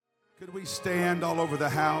Could we stand all over the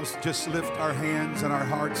house, just lift our hands and our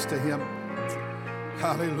hearts to Him?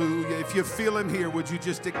 Hallelujah. If you feel Him here, would you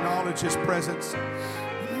just acknowledge His presence?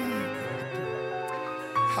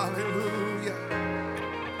 Hallelujah.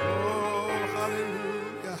 Oh,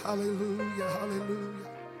 hallelujah, hallelujah, hallelujah.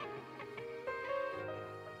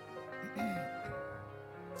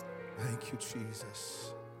 Thank you,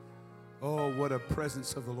 Jesus. Oh, what a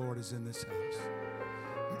presence of the Lord is in this house.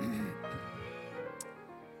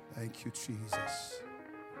 Thank you, Jesus.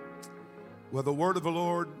 Well, the word of the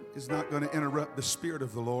Lord is not going to interrupt the Spirit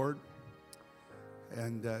of the Lord.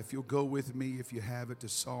 And if you'll go with me, if you have it, to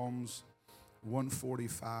Psalms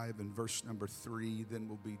 145 and verse number 3, then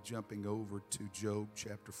we'll be jumping over to Job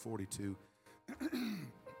chapter 42. Whew,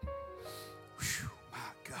 my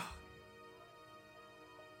God.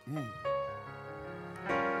 Whew.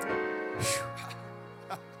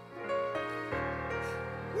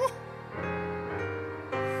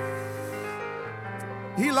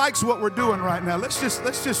 He likes what we're doing right now. Let's just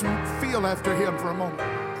feel after Him for a moment.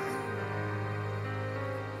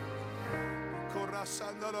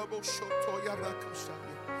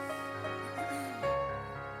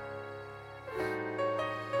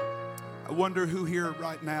 I wonder who here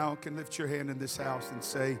right now can lift your hand in this house and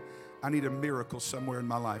say, I need a miracle somewhere in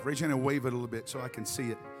my life. Raise your hand and wave it a little bit so I can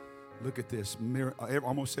see it. Look at this.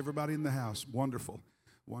 Almost everybody in the house. Wonderful.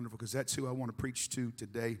 Wonderful, because that's who I want to preach to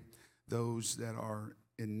today. Those that are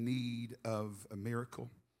in need of a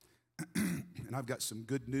miracle. And I've got some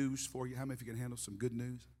good news for you. How many of you can handle some good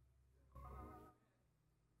news?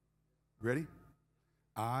 Ready?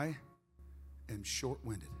 I am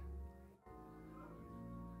short-winded.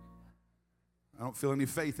 I don't feel any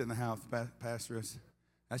faith in the house, Pastor.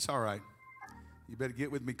 That's all right. You better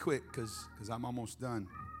get with me quick because I'm almost done.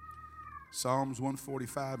 Psalms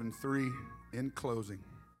 145 and 3 in closing.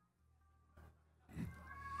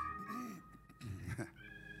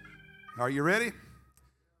 Are you ready?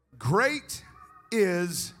 Great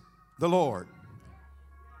is the Lord.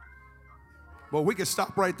 Well, we could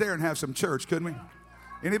stop right there and have some church, couldn't we?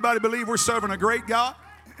 Anybody believe we're serving a great God?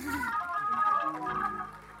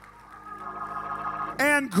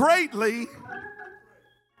 And greatly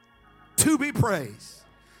to be praised.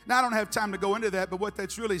 Now, I don't have time to go into that, but what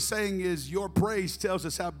that's really saying is your praise tells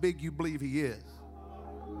us how big you believe He is.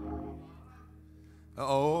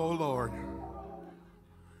 Oh, Lord.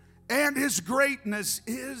 And His greatness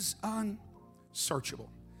is unsearchable.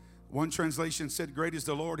 One translation said, great is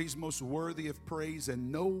the Lord, He's most worthy of praise, and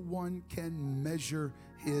no one can measure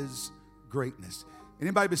His greatness.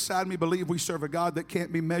 Anybody beside me believe we serve a God that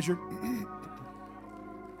can't be measured?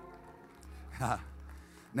 Now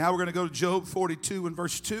we're going to go to Job 42 and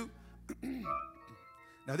verse 2.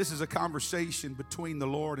 Now this is a conversation between the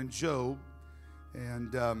Lord and Job,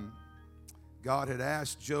 and God had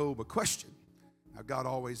asked Job a question. Now, God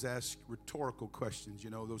always asks rhetorical questions,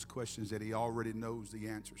 those questions that He already knows the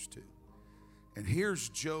answers to. And here's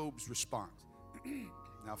Job's response.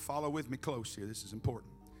 Now, follow with me close here. This is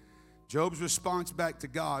important. Job's response back to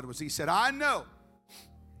God was, he said, I know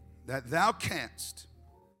that Thou canst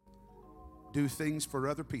do things for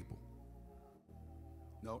other people.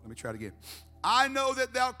 No, let me try it again. I know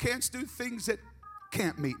that Thou canst do things that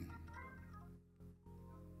camp meeting.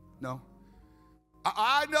 No.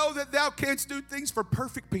 I know that Thou canst do things for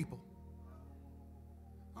perfect people.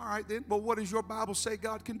 All right, then. Well, what does your Bible say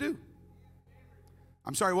God can do?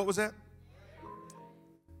 I'm sorry, what was that?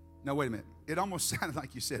 No, wait a minute. It almost sounded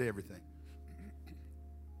like you said everything.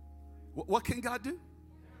 What can God do?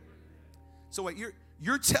 So wait,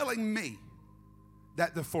 you're telling me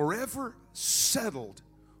that the forever settled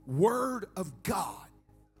Word of God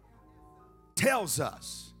tells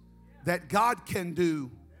us that God can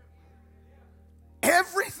do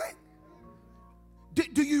everything?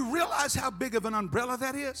 Do you realize how big of an umbrella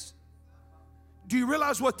that is? Do you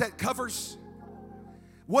realize what that covers?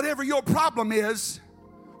 Whatever your problem is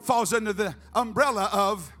falls under the umbrella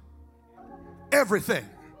of everything.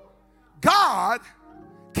 God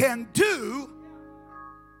can do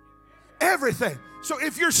everything. So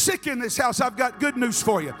if you're sick in this house, I've got good news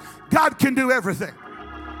for you. God can do everything.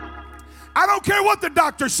 I don't care what the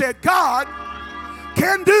doctor said. God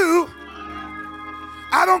can do.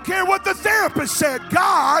 I don't care what the therapist said.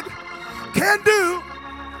 God can do.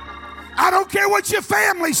 I don't care what your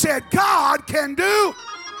family said. God can do.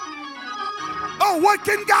 Oh, what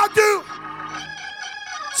can God do?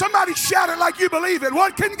 Somebody shout it like you believe it.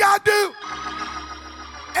 What can God do?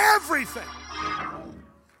 Everything.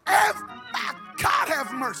 God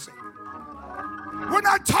have mercy. We're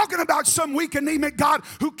not talking about some weak, anemic God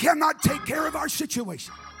who cannot take care of our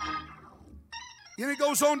situation. And he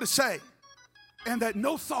goes on to say, and that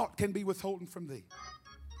no thought can be withholden from thee.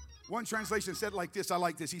 One translation said it like this. I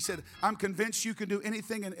like this. He said, I'm convinced you can do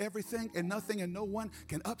anything and everything, and nothing and no one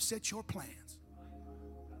can upset your plans.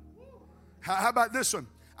 How about this one?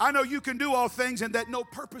 I know you can do all things, and that no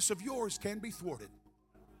purpose of yours can be thwarted.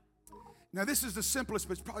 Now, this is the simplest,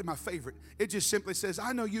 but it's probably my favorite. It just simply says,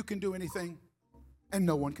 I know you can do anything, and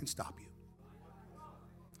no one can stop you.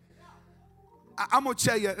 I'm going to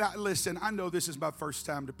tell you, listen, I know this is my first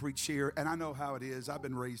time to preach here, and I know how it is. I've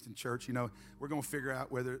been raised in church. You know, we're going to figure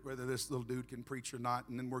out whether this little dude can preach or not,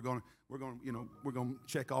 and then we're going to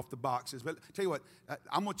check off the boxes. But tell you what,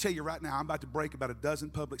 I'm going to tell you right now, I'm about to break about a dozen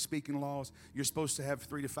public speaking laws. You're supposed to have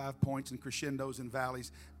 3 to 5 points and crescendos and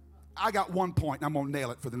valleys. I got 1 point, and I'm going to nail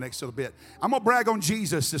it for the next little bit. I'm going to brag on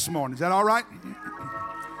Jesus this morning. Is that all right?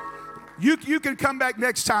 You can come back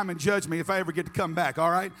next time and judge me if I ever get to come back,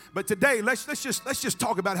 all right? But today, let's just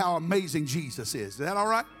talk about how amazing Jesus is. Is that all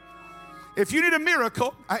right? If you need a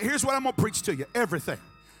miracle, here's what I'm going to preach to you. Everything.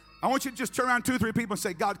 I want you to just turn around 2 or 3 people and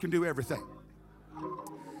say, God can do everything.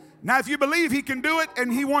 Now, if you believe he can do it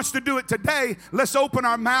and he wants to do it today, let's open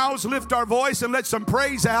our mouths, lift our voice, and let some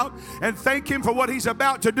praise out and thank him for what he's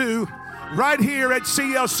about to do right here at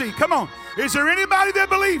CLC. Come on. Is there anybody that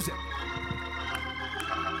believes it?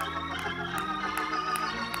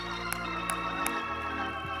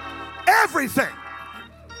 Everything.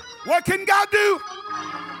 What can God do?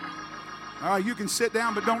 All right, you can sit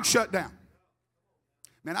down, but don't shut down.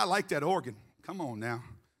 Man, I like that organ. Come on now.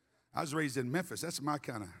 I was raised in Memphis. That's my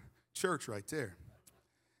kind of church right there.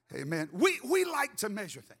 Hey, man, we like to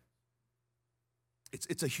measure things.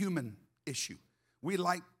 It's a human issue. We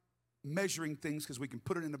like measuring things because we can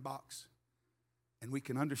put it in a box and we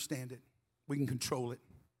can understand it. We can control it.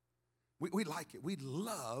 We like it. We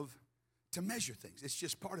love to measure things. It's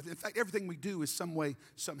just part of it. In fact, everything we do is some way,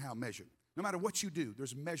 somehow measured. No matter what you do,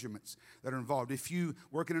 there's measurements that are involved. If you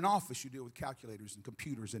work in an office, you deal with calculators and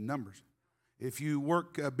computers and numbers. If you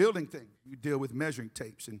work building things, you deal with measuring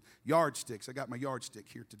tapes and yardsticks. I got my yardstick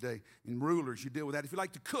here today. And rulers, you deal with that. If you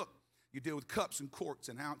like to cook, you deal with cups and quarts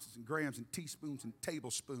and ounces and grams and teaspoons and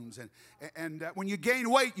tablespoons. And when you gain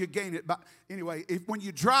weight, you gain it by, anyway, when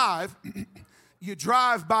you drive, you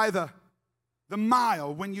drive by the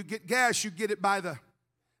mile. When you get gas, you get it by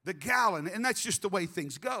the gallon. And that's just the way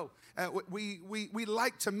things go. We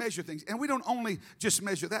like to measure things. And we don't only just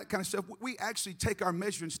measure that kind of stuff. We actually take our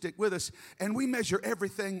measuring stick with us, and we measure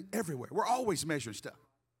everything everywhere. We're always measuring stuff.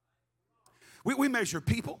 We measure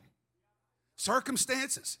people,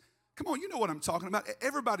 circumstances. Come on, you know what I'm talking about.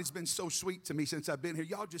 Everybody's been so sweet to me since I've been here.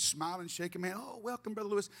 Y'all just smiling, shaking, man. Oh, welcome, Brother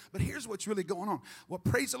Lewis. But here's what's really going on. Well,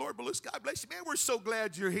 praise the Lord, Brother Lewis. God bless you, man. We're so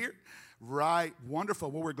glad you're here. Right, wonderful.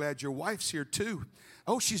 Well, we're glad your wife's here, too.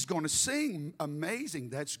 Oh, she's going to sing. Amazing.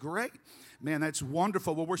 That's great. Man, that's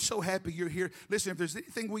wonderful. Well, we're so happy you're here. Listen, if there's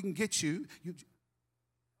anything we can get you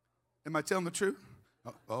am I telling the truth?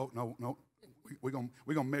 No. We're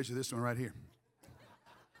gonna measure this one right here.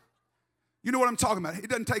 You know what I'm talking about. It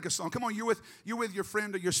doesn't take a song. Come on, you're with your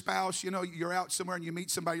friend or your spouse. You know, you're out somewhere and you meet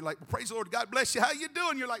somebody. You're like, well, praise the Lord, God bless you. How you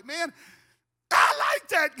doing? You're like, man, I like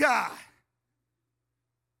that guy.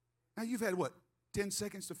 Now, you've had, 10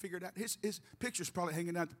 seconds to figure it out? His picture's probably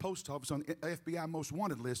hanging out at the post office on the FBI most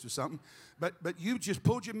wanted list or something. But you just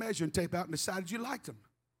pulled your measuring tape out and decided you liked him.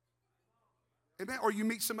 Amen? Or you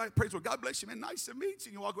meet somebody, praise the Lord, God bless you, man, nice to meet you.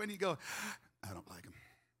 And you walk away and you go, I don't like him.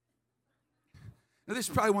 Now, this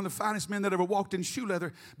is probably one of the finest men that ever walked in shoe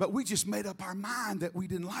leather, but we just made up our mind that we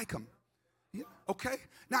didn't like him. Yeah, okay?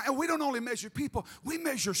 Now, and we don't only measure people, we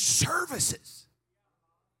measure services.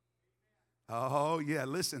 Oh, yeah,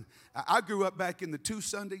 listen. I grew up back in the 2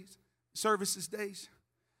 Sundays services days,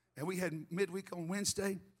 and we had midweek on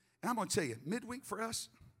Wednesday. And I'm going to tell you, midweek for us,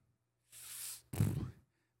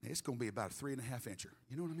 it's going to be about a 3.5 incher.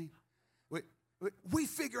 You know what I mean? We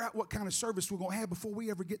figure out what kind of service we're going to have before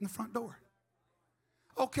we ever get in the front door.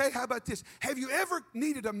 Okay, how about this? Have you ever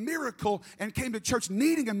needed a miracle and came to church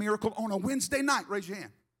needing a miracle on a Wednesday night? Raise your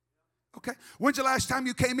hand. Okay. When's the last time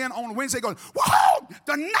you came in on Wednesday going, whoa,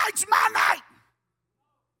 the night's my night?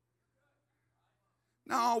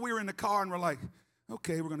 No, we were in the car and we're like,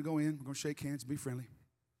 okay, we're going to go in. We're going to shake hands and be friendly.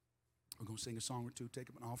 We're going to sing a song or two, take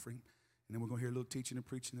up an offering, and then we're going to hear a little teaching and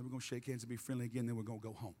preaching, and then we're going to shake hands and be friendly again, and then we're going to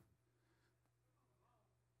go home.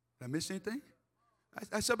 Did I miss anything?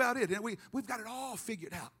 That's about it. And we've got it all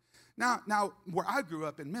figured out. Now, where I grew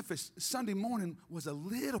up in Memphis, Sunday morning was a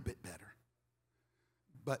little bit better.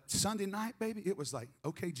 But Sunday night, baby, it was like,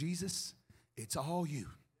 okay, Jesus, it's all you.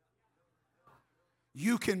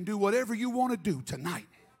 You can do whatever you want to do tonight.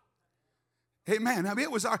 Amen. I mean,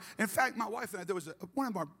 it was in fact, my wife and I, there was one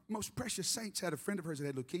of our most precious saints had a friend of hers that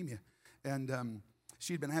had leukemia. And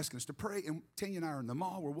she'd been asking us to pray. And Tanya and I are in the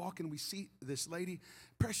mall. We're walking. We see this lady,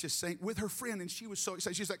 precious saint, with her friend. And she was so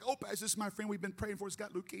excited. She's like, oh, Pastor, this is my friend we've been praying for. He's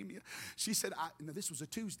got leukemia. She said, no, this was a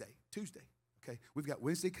Tuesday. Okay, we've got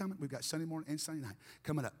Wednesday coming. We've got Sunday morning and Sunday night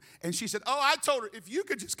coming up. And she said, oh, I told her, if you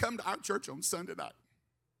could just come to our church on Sunday night.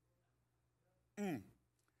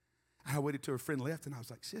 I waited till her friend left, and I was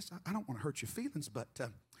like, sis, I don't want to hurt your feelings, but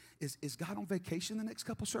is God on vacation the next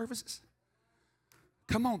couple services?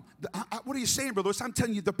 Come on. What are you saying, brother? I'm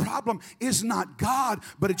telling you, the problem is not God,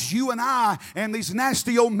 but it's you and I and these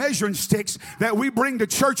nasty old measuring sticks that we bring to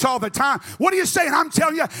church all the time. What are you saying? I'm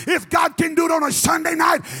telling you, if God can do it on a Sunday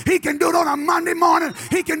night, He can do it on a Monday morning.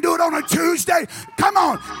 He can do it on a Tuesday. Come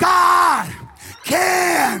on. God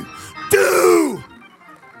can do.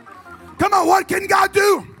 Come on, what can God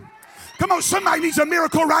do? Come on, somebody needs a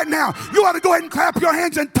miracle right now. You ought to go ahead and clap your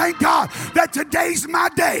hands and thank God that today's my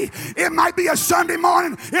day. It might be a Sunday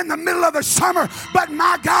morning in the middle of the summer, but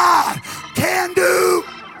my God can do.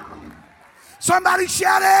 Somebody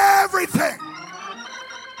shout everything.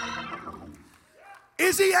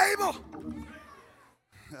 Is He able?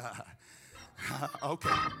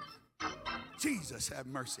 Okay. Jesus, have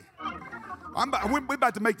mercy. We're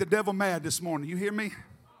about to make the devil mad this morning. You hear me?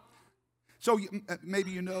 So maybe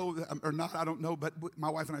you know or not, I don't know, but my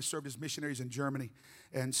wife and I served as missionaries in Germany.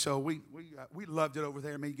 And so we loved it over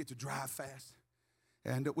there. I mean, you get to drive fast.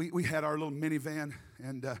 And we had our little minivan,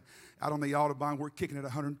 and out on the Autobahn, we're kicking it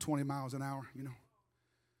 120 miles an hour, you know,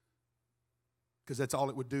 because that's all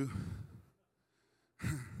it would do.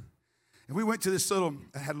 And we went to this I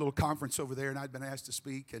had a little conference over there, and I'd been asked to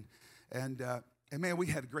speak. And man, we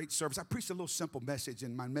had a great service. I preached a little simple message,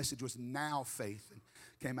 and my message was now faith. And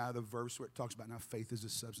came out of the verse where it talks about now faith is the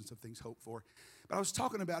substance of things hoped for. But I was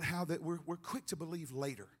talking about how that we're quick to believe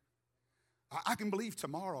later. I can believe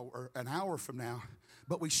tomorrow or an hour from now,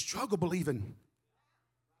 but we struggle believing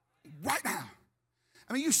right now.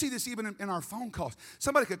 I mean, you see this even in our phone calls.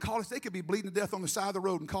 Somebody could call us. They could be bleeding to death on the side of the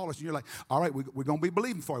road and call us. And you're like, all right, we're going to be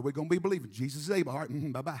believing for you. We're going to be believing. Jesus is able. All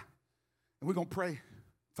right, bye-bye. And we're going to pray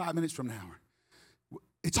 5 minutes from now.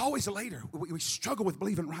 It's always later. We struggle with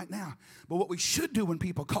believing right now. But what we should do when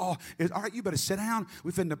people call is, all right, you better sit down.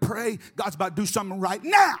 We're finna pray. God's about to do something right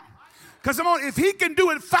now. Because if He can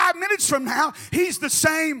do it 5 minutes from now, He's the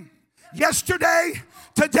same yesterday,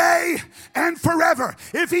 today, and forever.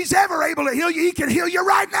 If He's ever able to heal you, He can heal you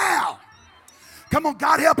right now. Come on,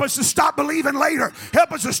 God, help us to stop believing later.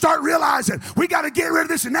 Help us to start realizing we got to get rid of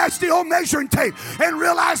this nasty old measuring tape and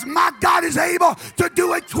realize my God is able to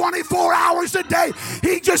do it 24 hours a day.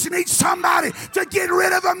 He just needs somebody to get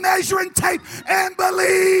rid of a measuring tape and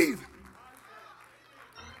believe.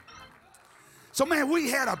 So, man, we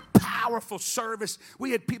had a powerful service.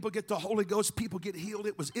 We had people get the Holy Ghost, people get healed.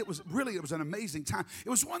 It was an amazing time. It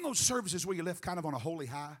was one of those services where you left kind of on a holy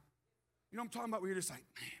high. You know what I'm talking about? Where you're just like,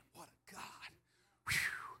 man, what a God. Whew.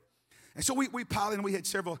 And so we piled in. We had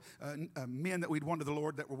several men that we'd won to the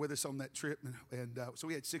Lord that were with us on that trip. And so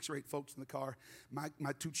we had 6 or 8 folks in the car. My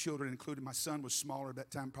 2 children included. My son was smaller at that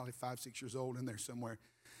time, probably 5, 6 years old, in there somewhere.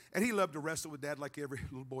 And he loved to wrestle with Dad like every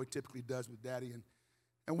little boy typically does with Daddy.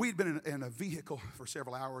 And we'd been in a vehicle for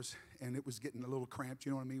several hours, and it was getting a little cramped,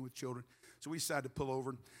 you know what I mean, with children. So we decided to pull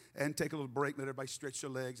over and take a little break, let everybody stretch their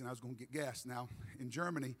legs, and I was going to get gas. Now, in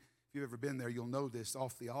Germany, if you've ever been there, you'll know this.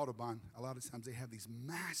 Off the Autobahn, a lot of times they have these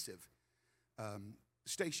massive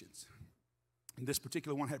stations. And this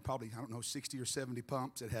particular one had probably, 60 or 70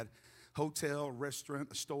 pumps. It had hotel, restaurant,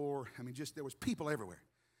 a store. I mean, there was people everywhere.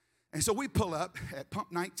 And so we pull up at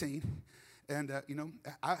pump 19. And, at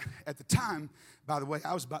the time, by the way,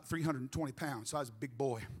 I was about 320 pounds, so I was a big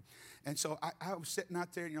boy. And so I was sitting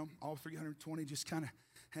out there, all 320, just kind of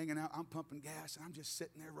hanging out. I'm pumping gas, and I'm just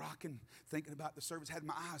sitting there rocking, thinking about the service, had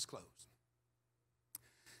my eyes closed.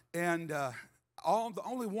 And the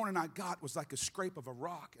only warning I got was like a scrape of a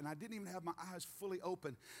rock, and I didn't even have my eyes fully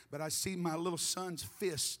open, but I see my little son's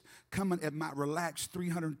fist coming at my relaxed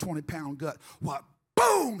 320-pound gut. What?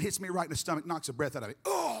 Boom! Hits me right in the stomach, knocks the breath out of me.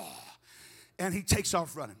 Oh! And he takes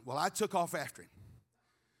off running. Well, I took off after him.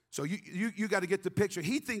 So you got to get the picture.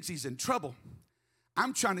 He thinks he's in trouble.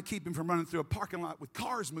 I'm trying to keep him from running through a parking lot with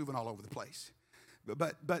cars moving all over the place.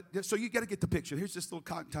 But so you got to get the picture. Here's this little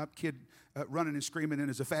cotton-top kid running and screaming, and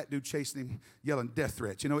there's a fat dude chasing him, yelling death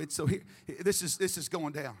threats. This is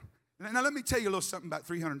going down. Now let me tell you a little something about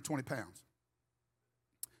 320 pounds.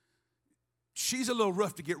 She's a little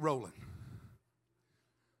rough to get rolling.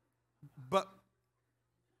 But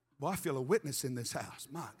I feel a witness in this house.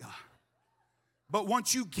 My God. But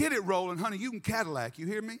once you get it rolling, honey, you can Cadillac. You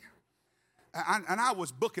hear me? And I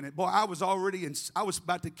was booking it. Boy, I was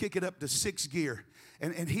about to kick it up to 6th gear.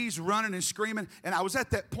 And he's running and screaming. And I was at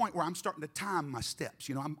that point where I'm starting to time my steps.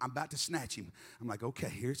 You know, I'm about to snatch him. I'm like, okay,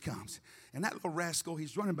 here it comes. And that little rascal,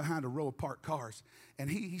 he's running behind a row of parked cars. And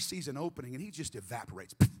he sees an opening, and he just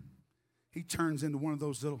evaporates. He turns into one of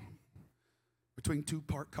those little, between two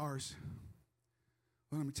parked cars.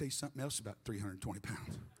 Well, let me tell you something else about 320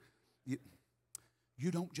 pounds. You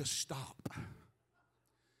don't just stop.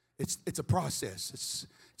 It's a process.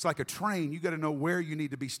 It's like a train. You got to know where you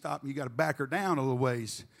need to be stopped, and you got to back her down a little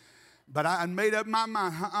ways. But I made up my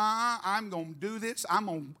mind. I'm gonna do this. I'm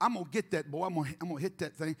gonna get that boy. I'm gonna hit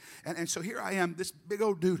that thing. And so here I am, this big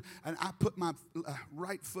old dude, and I put my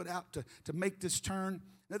right foot out to make this turn.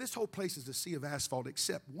 Now this whole place is a sea of asphalt,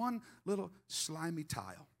 except one little slimy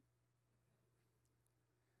tile.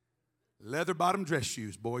 Leather bottom dress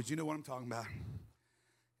shoes, boys. You know what I'm talking about.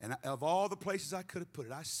 And of all the places I could have put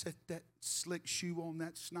it, I set that slick shoe on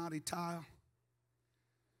that snotty tile.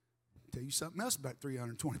 Tell you something else about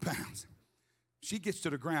 320 pounds. She gets to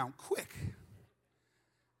the ground quick.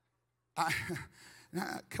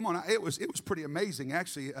 Come on, it was pretty amazing,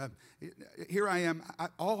 actually. Here I am.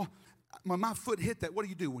 When my foot hit that, what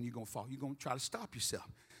do when you're going to fall? You're going to try to stop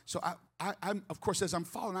yourself. So I'm, of course, as I'm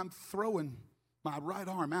falling, I'm throwing my right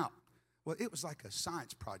arm out. Well, it was like a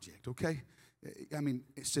science project, okay? I mean,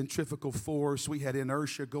 centrifugal force. We had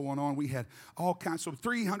inertia going on. We had all kinds. So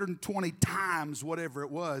 320 times whatever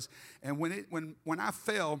it was. And when I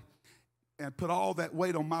fell and put all that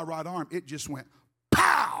weight on my right arm, it just went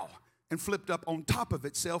pow and flipped up on top of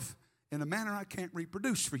itself in a manner I can't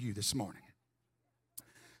reproduce for you this morning.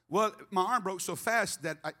 Well, my arm broke so fast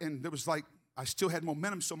that and there was like I still had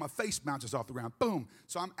momentum, so my face bounces off the ground. Boom.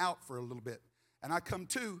 So I'm out for a little bit, and I come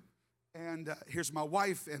to. And here's my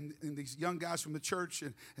wife and these young guys from the church.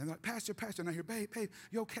 And they're like, Pastor. And I hear, babe,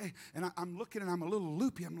 you okay? And I'm looking, and I'm a little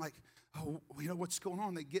loopy. I'm like, oh, you know, what's going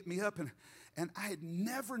on? They get me up. And I had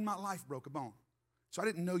never in my life broke a bone. So I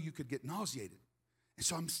didn't know you could get nauseated. And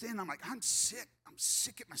so I'm standing, I'm like, I'm sick. I'm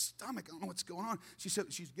sick at my stomach. I don't know what's going on. She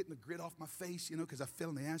said, she's getting the grit off my face, you know, because I fell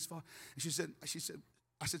in the asphalt. And she said,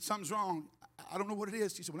 I said, something's wrong. I don't know what it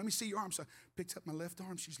is. She said, well, let me see your arm. So I picked up my left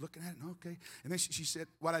arm. She's looking at it, and okay. And then she said,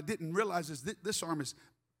 what I didn't realize is this arm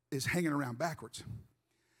is hanging around backwards.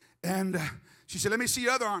 And she said, let me see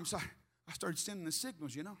your other arm. So I started sending the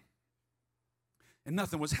signals, you know. And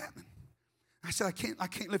nothing was happening. I said, I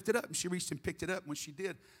can't lift it up. And she reached and picked it up. When she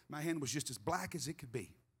did, my hand was just as black as it could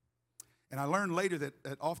be. And I learned later that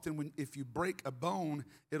often if you break a bone,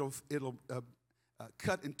 it'll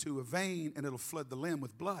cut into a vein, and it'll flood the limb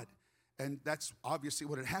with blood. And that's obviously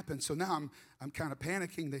what had happened. So now I'm kind of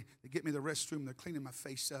panicking. They get me to the restroom. They're cleaning my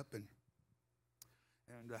face up. And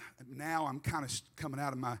now I'm kind of coming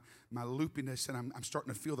out of my loopiness, and I'm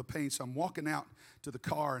starting to feel the pain. So I'm walking out to the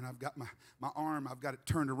car, and I've got my arm. I've got it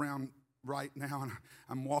turned around right now, and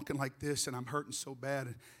I'm walking like this, and I'm hurting so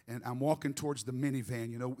bad. And I'm walking towards the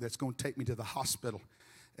minivan, you know, that's going to take me to the hospital.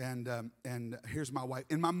 And here's my wife.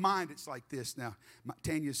 In my mind, it's like this now.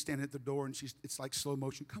 Tanya's standing at the door, and it's like slow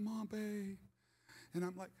motion. Come on, babe. And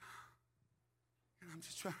I'm like, and I'm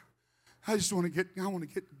just trying. I just want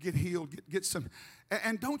to get healed, get some.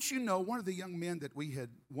 And don't you know, one of the young men that we had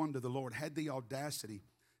won to the Lord had the audacity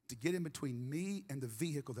to get in between me and the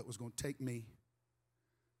vehicle that was going to take me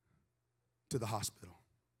to the hospital.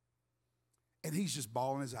 And he's just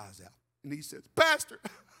bawling his eyes out. And he says, Pastor,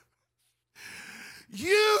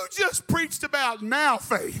 you just preached about now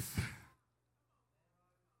faith.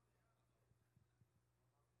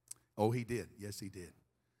 Oh, he did. Yes, he did.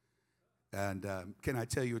 And can I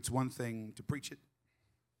tell you, it's one thing to preach it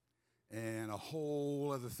and a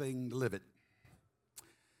whole other thing to live it.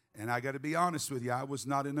 And I got to be honest with you, I was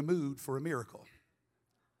not in the mood for a miracle.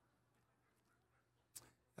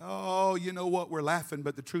 Oh, you know what? We're laughing,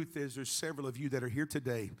 but the truth is there's several of you that are here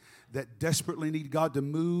today that desperately need God to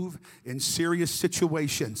move in serious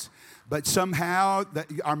situations. But somehow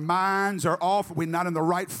our minds are off. We're not in the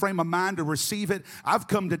right frame of mind to receive it. I've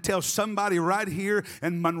come to tell somebody right here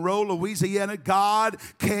in Monroe, Louisiana, God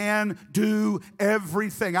can do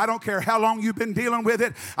everything. I don't care how long you've been dealing with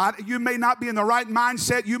it. You may not be in the right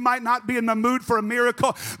mindset. You might not be in the mood for a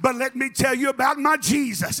miracle. But let me tell you about my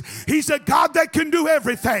Jesus. He's a God that can do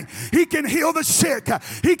everything. He can heal the sick.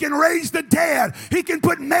 He can raise the dead. He can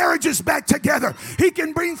put marriages back together. He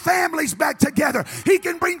can bring families back together. He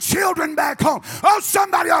can bring children back home. Oh,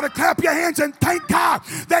 somebody ought to clap your hands and thank God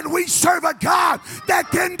that we serve a God that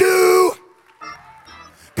can do.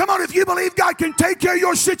 Come on, if you believe God can take care of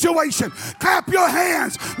your situation, clap your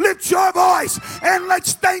hands, lift your voice, and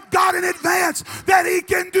let's thank God in advance that He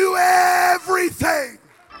can do everything.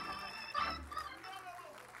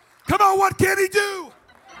 Come on, what can he do?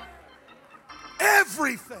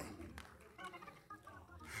 Everything.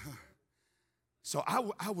 So I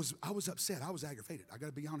was upset. I was aggravated. I got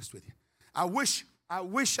to be honest with you. I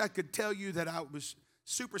wish I could tell you that I was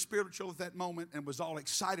super spiritual at that moment and was all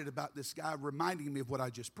excited about this guy reminding me of what I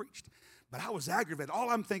just preached. But I was aggravated. All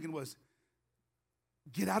I'm thinking was,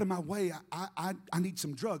 get out of my way. I need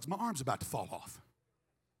some drugs. My arm's about to fall off.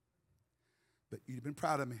 But you've been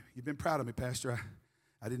proud of me. You've been proud of me, Pastor.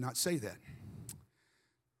 I did not say that.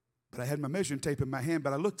 But I had my measuring tape in my hand,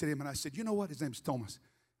 but I looked at him and I said, you know what? His name's Thomas.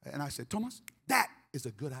 And I said, Thomas, that is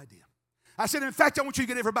a good idea. I said, in fact, I want you to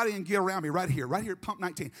get everybody and get around me right here at Pump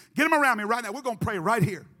 19. Get them around me right now. We're going to pray right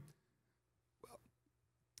here. Well,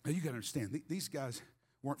 now you got to understand, these guys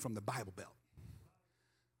weren't from the Bible Belt.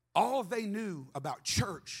 All they knew about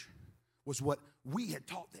church was what we had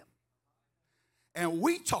taught them. And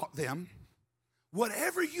we taught them,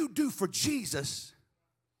 whatever you do for Jesus,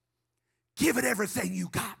 give it everything you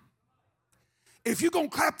got. If you're going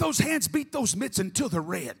to clap those hands, beat those mitts until they're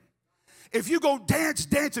red. If you go dance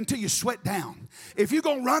until you sweat down. If you're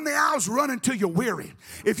going to run the aisles, run until you're weary.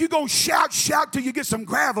 If you're going to shout till you get some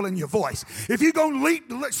gravel in your voice. If you're going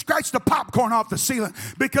to scratch the popcorn off the ceiling.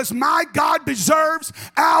 Because my God deserves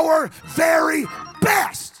our very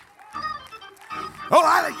best.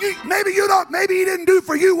 Oh, maybe he didn't do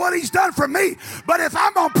for you what he's done for me. But if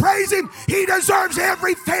I'm going to praise him, he deserves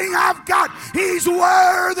everything I've got. He's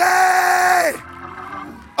worthy.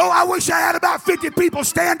 Oh, I wish I had about 50 people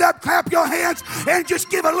stand up, clap your hands, and just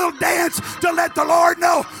give a little dance to let the Lord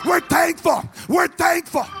know we're thankful. We're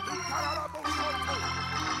thankful.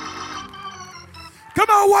 Come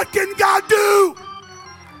on, what can God do?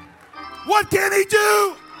 What can he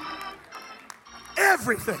do?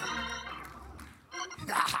 Everything.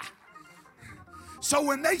 So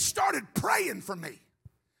when they started praying for me,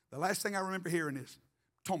 the last thing I remember hearing is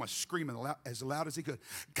Thomas screaming as loud as he could,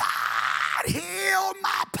 God, heal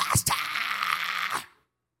my pastor.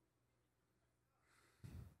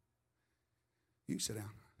 You can sit down.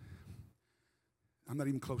 I'm not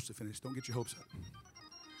even close to finish. Don't get your hopes up.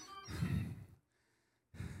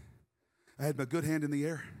 I had my good hand in the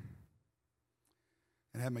air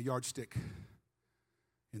and I had my yardstick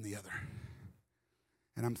in the other.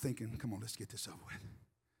 And I'm thinking, come on, let's get this over with.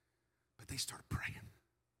 But they started praying.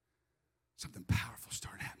 Something powerful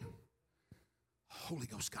started happening. Holy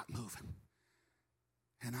Ghost got moving.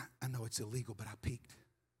 And I know it's illegal, but I peeked.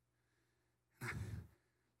 And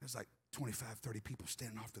there's like 25, 30 people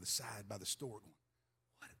standing off to the side by the store going,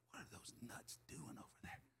 what are those nuts doing over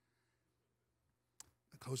there?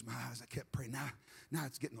 I closed my eyes. I kept praying. Now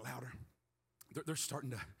it's getting louder. They're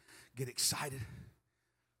starting to get excited.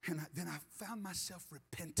 And then I found myself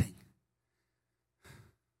repenting.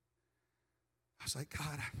 I was like,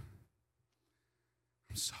 God,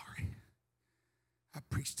 I'm sorry. I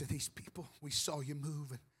preached to these people. We saw you move,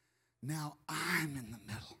 and now I'm in the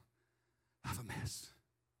middle of a mess.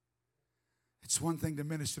 It's one thing to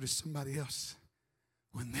minister to somebody else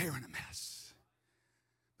when they're in a mess.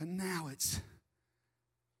 But now it's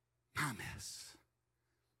my mess.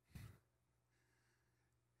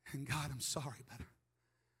 And God, I'm sorry, but I'm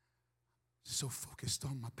so focused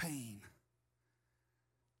on my pain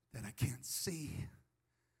that I can't see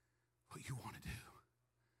what you want to do.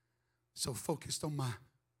 So focused on my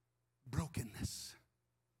brokenness.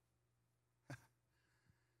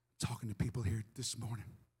 Talking to people here this morning.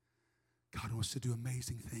 God wants to do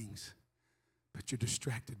amazing things, but you're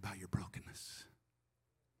distracted by your brokenness.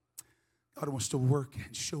 God wants to work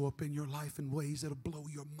and show up in your life in ways that'll blow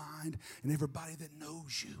your mind, and everybody that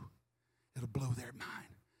knows you, it'll blow their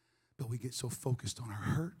mind. But we get so focused on our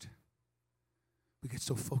hurt. We get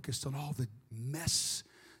so focused on all the mess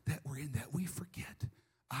that we're in that we forget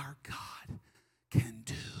our God can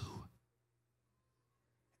do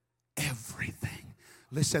everything.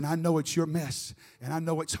 Listen, I know it's your mess, and I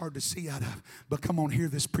know it's hard to see out of, but come on, hear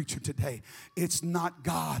this preacher today. It's not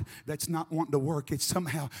God that's not wanting to work. It's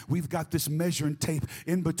somehow we've got this measuring tape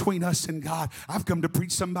in between us and God. I've come to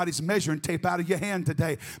preach somebody's measuring tape out of your hand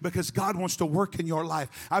today because God wants to work in your life.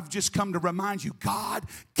 I've just come to remind you, God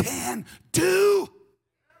can do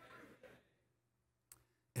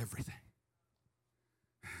everything.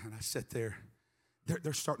 And I sat there.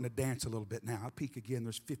 They're starting to dance a little bit now. I peek again.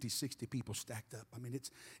 There's 50, 60 people stacked up. I mean,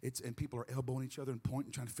 it's and people are elbowing each other and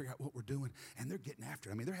pointing, trying to figure out what we're doing. And they're getting after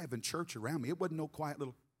it. I mean, they're having church around me. It wasn't no quiet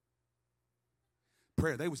little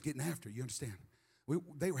prayer. They was getting after it. You understand?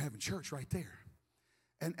 They were having church right there.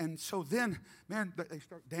 And so then, man, they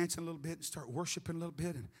start dancing a little bit and start worshiping a little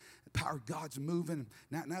bit, and the power of God's moving.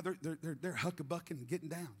 And now they're huckabucking and getting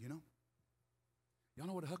down. You know? Y'all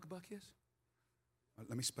know what a huckabuck is? Let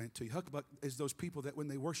me explain it to you. Hucklebuck is those people that when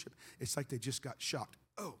they worship, it's like they just got shocked.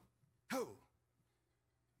 Oh, oh.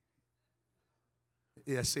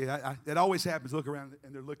 Yeah, see, it always happens. Look around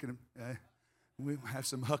and they're looking. We have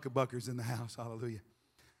some huckabuckers in the house. Hallelujah.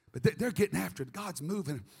 But they're getting after it. God's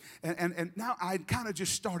moving. And now I kind of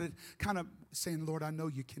just started kind of saying, Lord, I know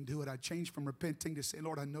you can do it. I changed from repenting to saying,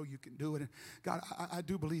 Lord, I know you can do it. And God, I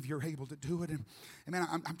do believe you're able to do it. And man,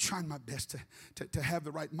 I'm trying my best to have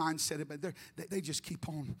the right mindset. But they just keep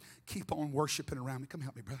on worshiping around me. Come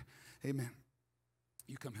help me, brother. Amen.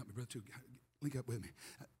 You come help me, brother, too. Link up with me.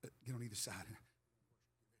 Get on either side.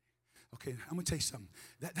 Okay, I'm going to tell you something.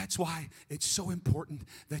 That's why it's so important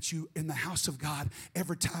that you, in the house of God,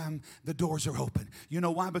 every time the doors are open. You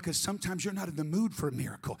know why? Because sometimes you're not in the mood for a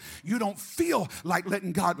miracle. You don't feel like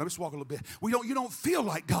letting God, let's walk a little bit. You don't feel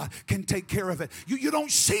like God can take care of it. You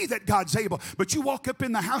don't see that God's able. But you walk up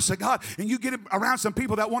in the house of God and you get around some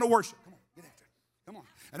people that want to worship. Come on, get after it. Come on.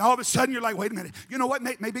 And all of a sudden you're like, wait a minute. You know what?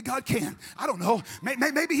 Maybe God can. I don't know.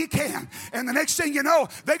 Maybe he can. And the next thing you know,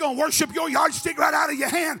 they're going to worship your yardstick right out of your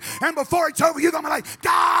hand. And before it's over, you're going to be like,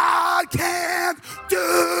 God can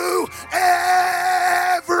do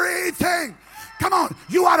everything. Come on.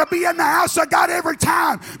 You ought to be in the house of God every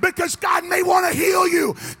time because God may want to heal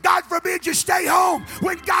you. God forbid you stay home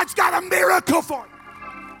when God's got a miracle for you.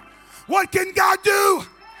 What can God do?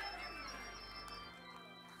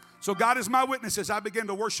 So God is my witness. As I began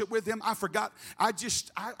to worship with him, I forgot. I'm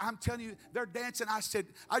telling you, they're dancing. I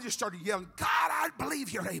just started yelling, God, I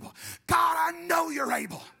believe you're able. God, I know you're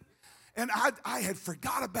able. And I had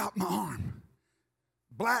forgot about my arm.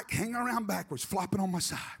 Black, hanging around backwards, flopping on my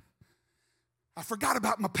side. I forgot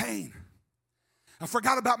about my pain. I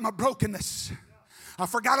forgot about my brokenness. I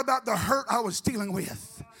forgot about the hurt I was dealing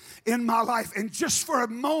with in my life. And just for a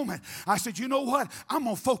moment, I said, you know what? I'm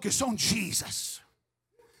going to focus on Jesus.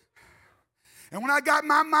 And when I got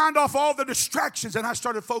my mind off all the distractions and I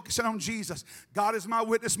started focusing on Jesus, God is my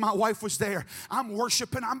witness. My wife was there. I'm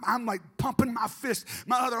worshiping. I'm like pumping my fist.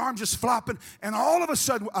 My other arm just flopping. And all of a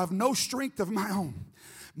sudden, I have no strength of my own.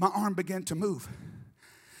 My arm began to move.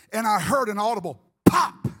 And I heard an audible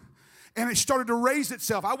pop. And it started to raise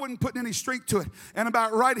itself. I wasn't putting any strength to it. And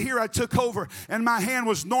about right here, I took over, and my hand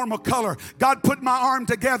was normal color. God put my arm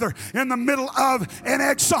together in the middle of an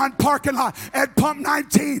Exxon parking lot at Pump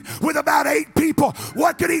 19 with about 8 people.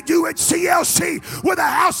 What could he do at CLC with a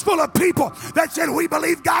house full of people that said, we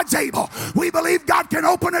believe God's able. We believe God can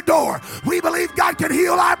open a door. We believe God can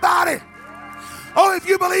heal our body. Oh, if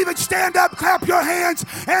you believe it, stand up, clap your hands,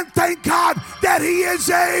 and thank God that he is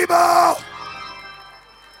able.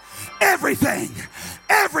 Everything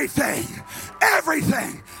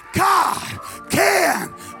God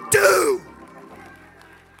can do.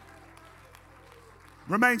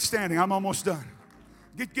 Remain standing. I'm almost done.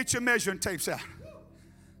 Get your measuring tapes out.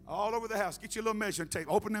 All over the house. Get your little measuring tape.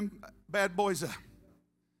 Open them bad boys up.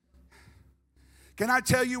 Can I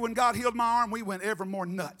tell you, when God healed my arm, we went ever more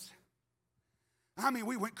nuts. I mean,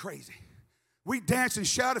 we went crazy. We danced and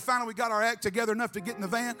shouted. Finally, we got our act together enough to get in the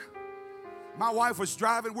van. My wife was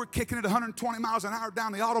driving. We're kicking it 120 miles an hour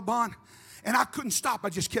down the Autobahn. And I couldn't stop. I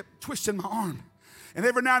just kept twisting my arm. And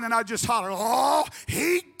every now and then I'd just holler, oh,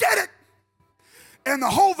 he did it. And the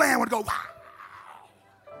whole van would go, wow.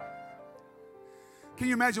 Can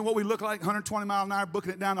you imagine what we look like, 120 miles an hour,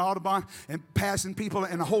 booking it down the Autobahn and passing people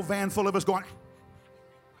and a whole van full of us going.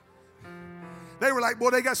 They were like, boy,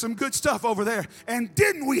 they got some good stuff over there. And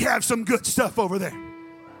didn't we have some good stuff over there?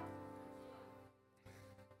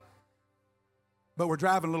 But we're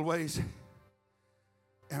driving a little ways,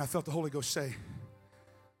 and I felt the Holy Ghost say,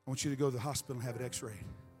 I want you to go to the hospital and have it x-rayed.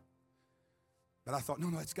 But I thought,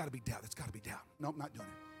 no, it's got to be doubt. It's got to be doubt. Nope, not doing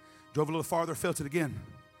it. Drove a little farther, felt it again.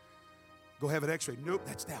 Go have it x-rayed. Nope,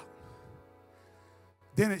 that's doubt.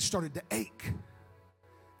 Then it started to ache.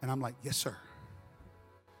 And I'm like, yes, sir.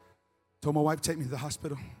 Told my wife, take me to the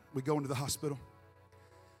hospital. We go into the hospital.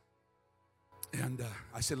 And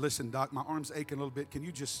I said, listen, Doc, my arm's aching a little bit. Can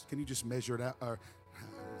you just measure it out? Or,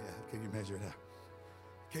 yeah, can you measure it out?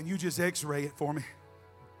 Can you just x-ray it for me?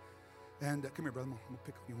 And come here, brother. I'm going to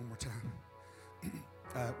pick on you one more time.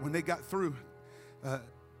 When they got through,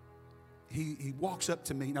 he walks up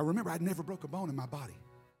to me. Now, remember, I never broke a bone in my body.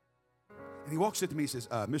 And he walks up to me and says,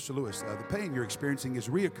 Mr. Lewis, the pain you're experiencing is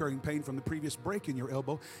reoccurring pain from the previous break in your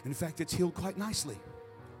elbow. In fact, it's healed quite nicely.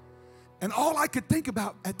 And all I could think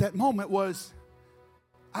about at that moment was,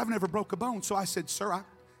 I've never broke a bone. So I said, sir,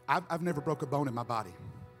 I've never broke a bone in my body.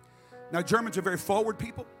 Now, Germans are very forward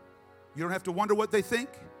people. You don't have to wonder what they think.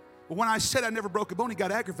 But when I said I never broke a bone, he got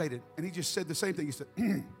aggravated. And he just said the same thing. He said,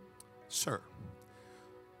 sir,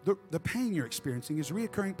 the pain you're experiencing is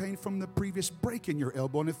reoccurring pain from the previous break in your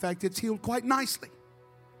elbow. And in fact, it's healed quite nicely.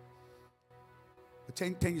 But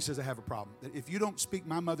Tanya says, I have a problem. That if you don't speak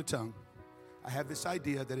my mother tongue, I have this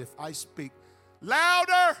idea that if I speak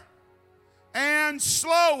louder and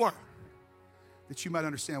slower, that you might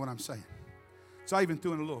understand what I'm saying. So I even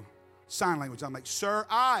threw in a little sign language. I'm like, sir,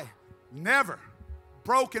 I never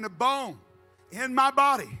broken a bone in my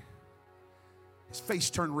body. His face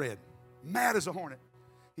turned red, mad as a hornet.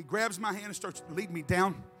 He grabs my hand and starts leading me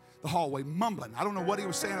down the hallway, mumbling. I don't know what he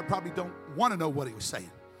was saying. I probably don't want to know what he was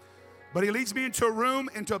saying. But he leads me into a room,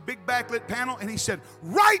 into a big backlit panel, and he said,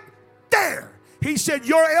 right there. He said,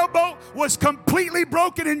 your elbow was completely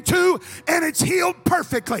broken in two, and it's healed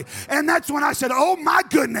perfectly. And that's when I said, oh my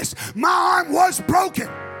goodness, my arm was broken,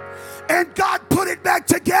 and God put it back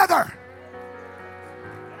together.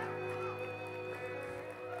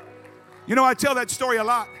 You know, I tell that story a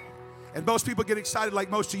lot, and most people get excited like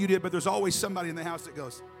most of you did, but there's always somebody in the house that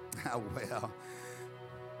goes, oh, well,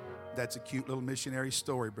 that's a cute little missionary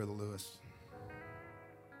story, Brother Lewis.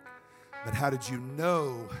 But how did you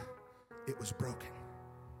know it was broken?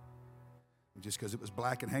 Just because it was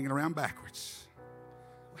black and hanging around backwards.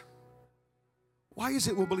 Why is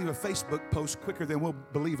it we'll believe a Facebook post quicker than we'll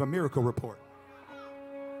believe a miracle report?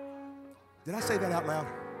 Did I say that out loud?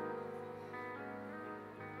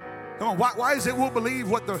 Come on, why is it we'll believe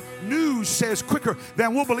what the news says quicker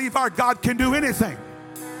than we'll believe our God can do anything?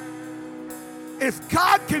 If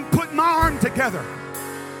God can put my arm together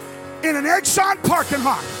in an Exxon parking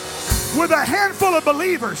lot with a handful of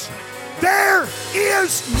believers, there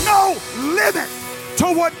is no limit to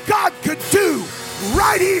what God could do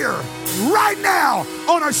right here, right now,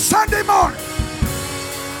 on a Sunday morning.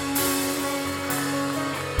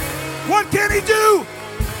 What can He do?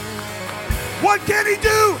 What can He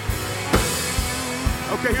do?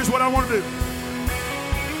 Okay, here's what I want to do.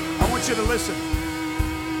 I want you to listen.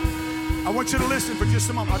 I want you to listen for just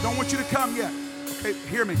a moment. I don't want you to come yet. Okay,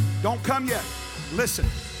 hear me. Don't come yet. Listen.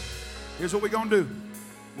 Here's what we're going to do.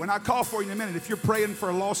 When I call for you in a minute, if you're praying for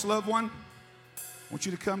a lost loved one, I want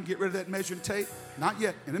you to come get rid of that measuring tape. Not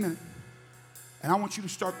yet, in a minute. And I want you to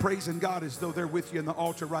start praising God as though they're with you in the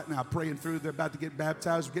altar right now, praying through. They're about to get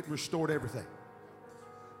baptized, getting restored, everything.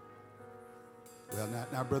 Well,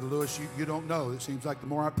 now, Brother Lewis, you don't know. It seems like the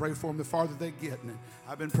more I pray for them, the farther they get. And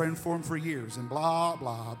I've been praying for them for years and blah,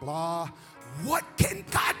 blah, blah. What can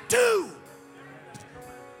God do?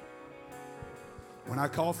 When I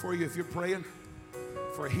call for you, if you're praying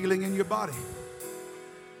for healing in your body,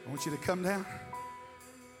 I want you to come down,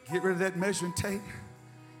 get rid of that measuring tape,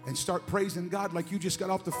 and start praising God like you just got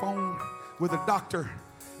off the phone with a doctor,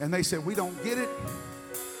 and they said, we don't get it.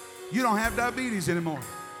 You don't have diabetes anymore.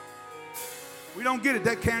 We don't get it.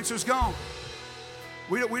 That cancer's gone.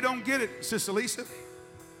 We don't get it, Sister Lisa.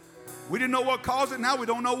 We didn't know what caused it. Now we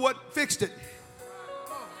don't know what fixed it.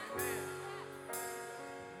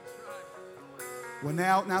 Well,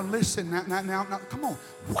 now listen. Now, come on.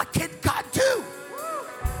 What can God do?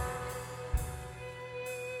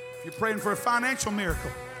 If you're praying for a financial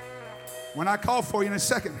miracle, when I call for you in a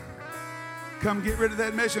second, come get rid of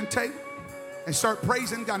that measuring tape and start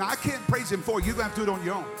praising God. Now, I can't praise Him for you. You're going to have to do it on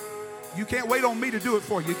your own. You can't wait on me to do it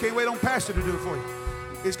for you. You can't wait on Pastor to do it for you.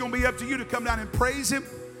 It's going to be up to you to come down and praise Him.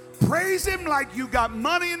 Praise Him like you got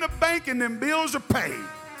money in the bank and them bills are paid.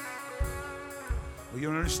 Well, you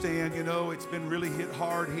don't understand, it's been really hit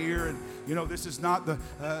hard here, and, this is not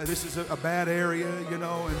this is a bad area,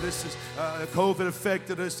 and this is, COVID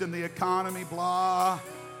affected us in the economy, blah,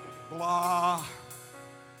 blah.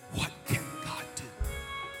 What can God do?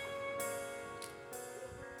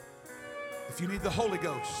 If you need the Holy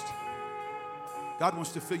Ghost, God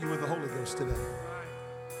wants to fill you with the Holy Ghost today.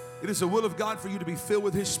 It is the will of God for you to be filled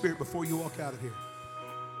with His Spirit before you walk out of here.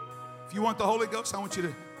 If you want the Holy Ghost, I want you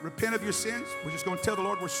to repent of your sins. We're just going to tell the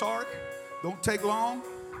Lord we're sorry. Don't take long.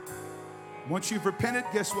 Once you've repented,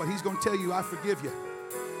 guess what? He's going to tell you, I forgive you.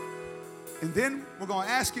 And then we're going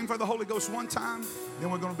to ask Him for the Holy Ghost one time.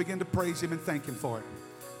 Then we're going to begin to praise Him and thank Him for it.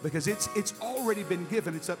 Because it's already been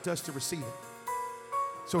given. It's up to us to receive it.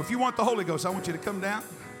 So if you want the Holy Ghost, I want you to come down,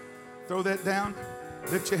 throw that down,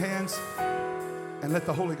 lift your hands, and let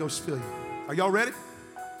the Holy Ghost fill you. Are y'all ready?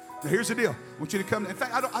 Now here's the deal. I want you to come. In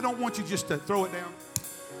fact, I don't want you just to throw it down.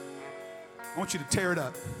 I want you to tear it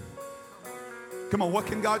up. Come on, what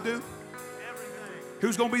can God do?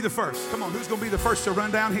 Who's going to be the first? Come on, who's going to be the first to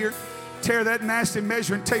run down here? Tear that nasty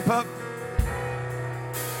measuring tape up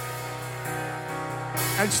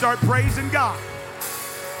and start praising God.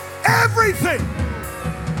 Everything.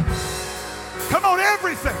 Come on,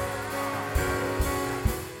 everything.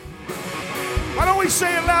 Why don't we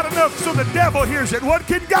say it loud enough so the devil hears it. What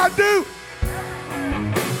can God do?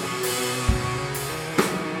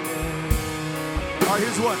 All right,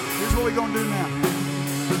 here's what we're going to do now.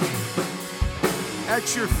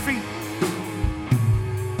 At your feet,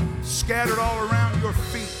 scattered all around your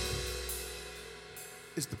feet,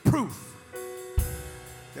 is the proof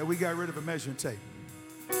that we got rid of a measuring tape.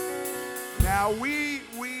 Now, we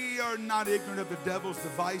are not ignorant of the devil's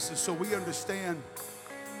devices, so we understand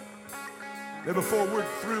that before we're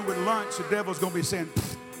through with lunch, the devil's going to be saying,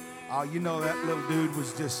 oh, you know, that little dude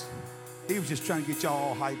was just trying to get y'all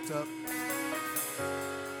all hyped up.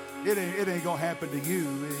 It ain't going to happen to you.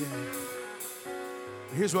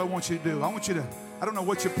 Here's what I want you to do. I don't know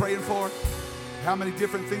what you're praying for, how many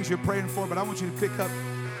different things you're praying for, but I want you to pick up,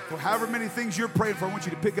 for however many things you're praying for, I want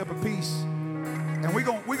you to pick up a piece. And we're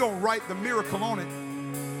gonna write the miracle on it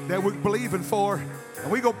that we're believing for.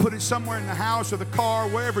 And we're going to put it somewhere in the house or the car,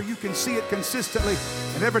 wherever you can see it consistently.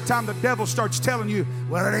 And every time the devil starts telling you,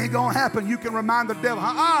 well, it ain't going to happen, you can remind the devil,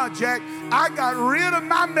 Jack, I got rid of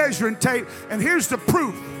my measuring tape, and here's the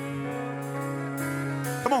proof.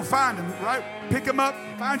 Come on, find them, right? Pick them up,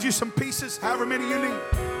 find you some pieces, however many you need.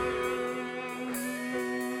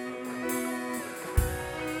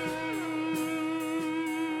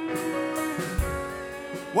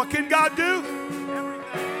 What can God do?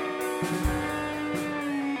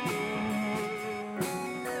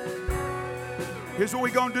 Here's what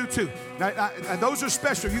we're going to do too. Now, those are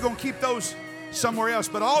special. You're going to keep those somewhere else.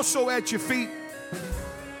 But also at your feet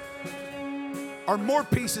are more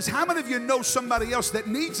pieces. How many of you know somebody else that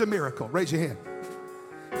needs a miracle? Raise your hand.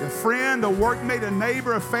 A friend, a workmate, a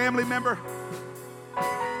neighbor, a family member.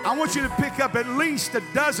 I want you to pick up at least a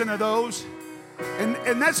dozen of those.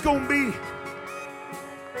 And that's going to be,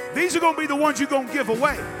 these are going to be the ones you're going to give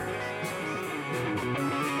away.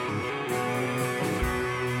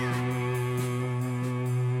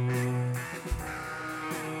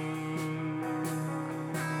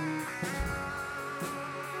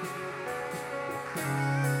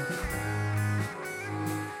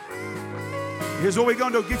 Here's what we're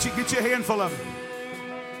going to do. Get you a handful of them.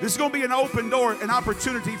 This is going to be an open door, an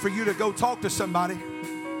opportunity for you to go talk to somebody.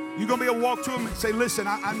 You're going to be able to walk to them and say, listen,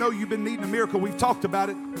 I know you've been needing a miracle. We've talked about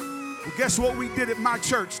it. Well, guess what we did at my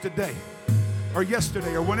church today or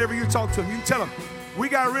yesterday or whenever you talk to them. You can tell them, we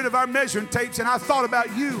got rid of our measuring tapes and I thought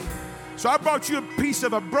about you. So I brought you a piece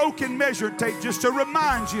of a broken measuring tape just to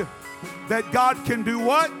remind you that God can do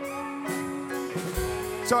what?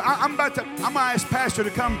 So I'm going to ask Pastor to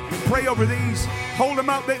come pray over these. Hold them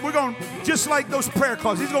up. We're going to, just like those prayer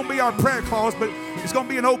claws. These are going to be our prayer claws, but it's going to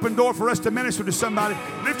be an open door for us to minister to somebody.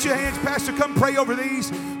 Lift your hands, Pastor. Come pray over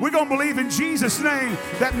these. We're going to believe in Jesus' name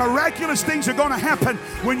that miraculous things are going to happen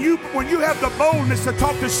when you have the boldness to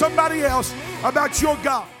talk to somebody else about your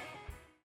God.